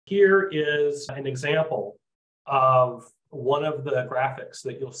Here is an example of one of the graphics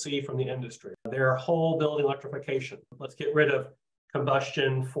that you'll see from the industry. Their whole building electrification. Let's get rid of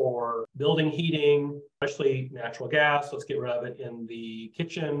combustion for building heating, especially natural gas. Let's get rid of it in the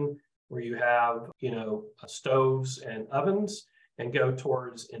kitchen where you have, stoves and ovens, and go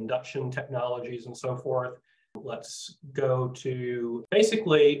towards induction technologies and so forth. Let's go to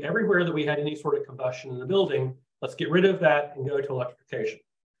basically everywhere that we had any sort of combustion in the building. Let's get rid of that and go to electrification.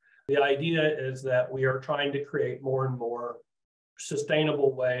 The idea is that we are trying to create more and more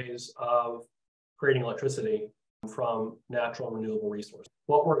sustainable ways of creating electricity from natural and renewable resources.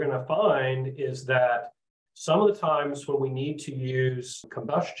 What we're going to find is that some of the times when we need to use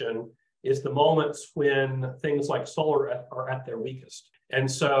combustion is the moments when things like solar are at their weakest. And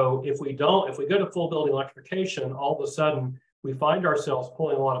so if we go to full building electrification, all of a sudden we find ourselves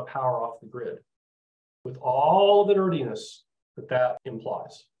pulling a lot of power off the grid with all the nerdiness that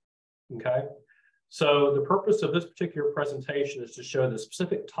implies. Okay, so the purpose of this particular presentation is to show the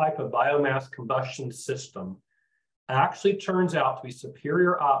specific type of biomass combustion system actually turns out to be a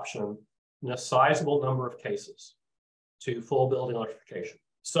superior option in a sizable number of cases to full building electrification.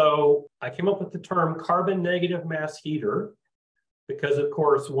 So I came up with the term carbon negative mass heater because, of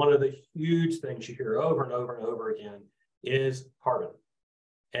course, one of the huge things you hear over and over and over again is carbon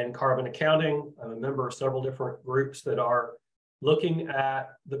and carbon accounting. I'm a member of several different groups that are looking at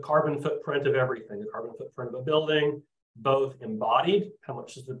the carbon footprint of everything, the carbon footprint of a building, both embodied, how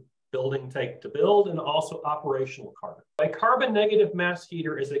much does the building take to build, and also operational carbon. A carbon negative mass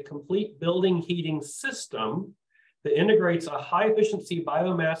heater is a complete building heating system that integrates a high efficiency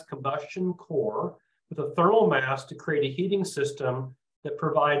biomass combustion core with a thermal mass to create a heating system that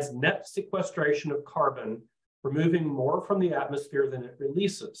provides net sequestration of carbon, removing more from the atmosphere than it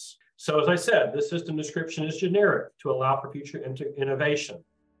releases. So as I said, this system description is generic to allow for future innovation,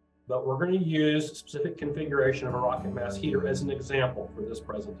 but we're going to use a specific configuration of a rocket mass heater as an example for this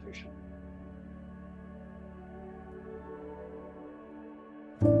presentation.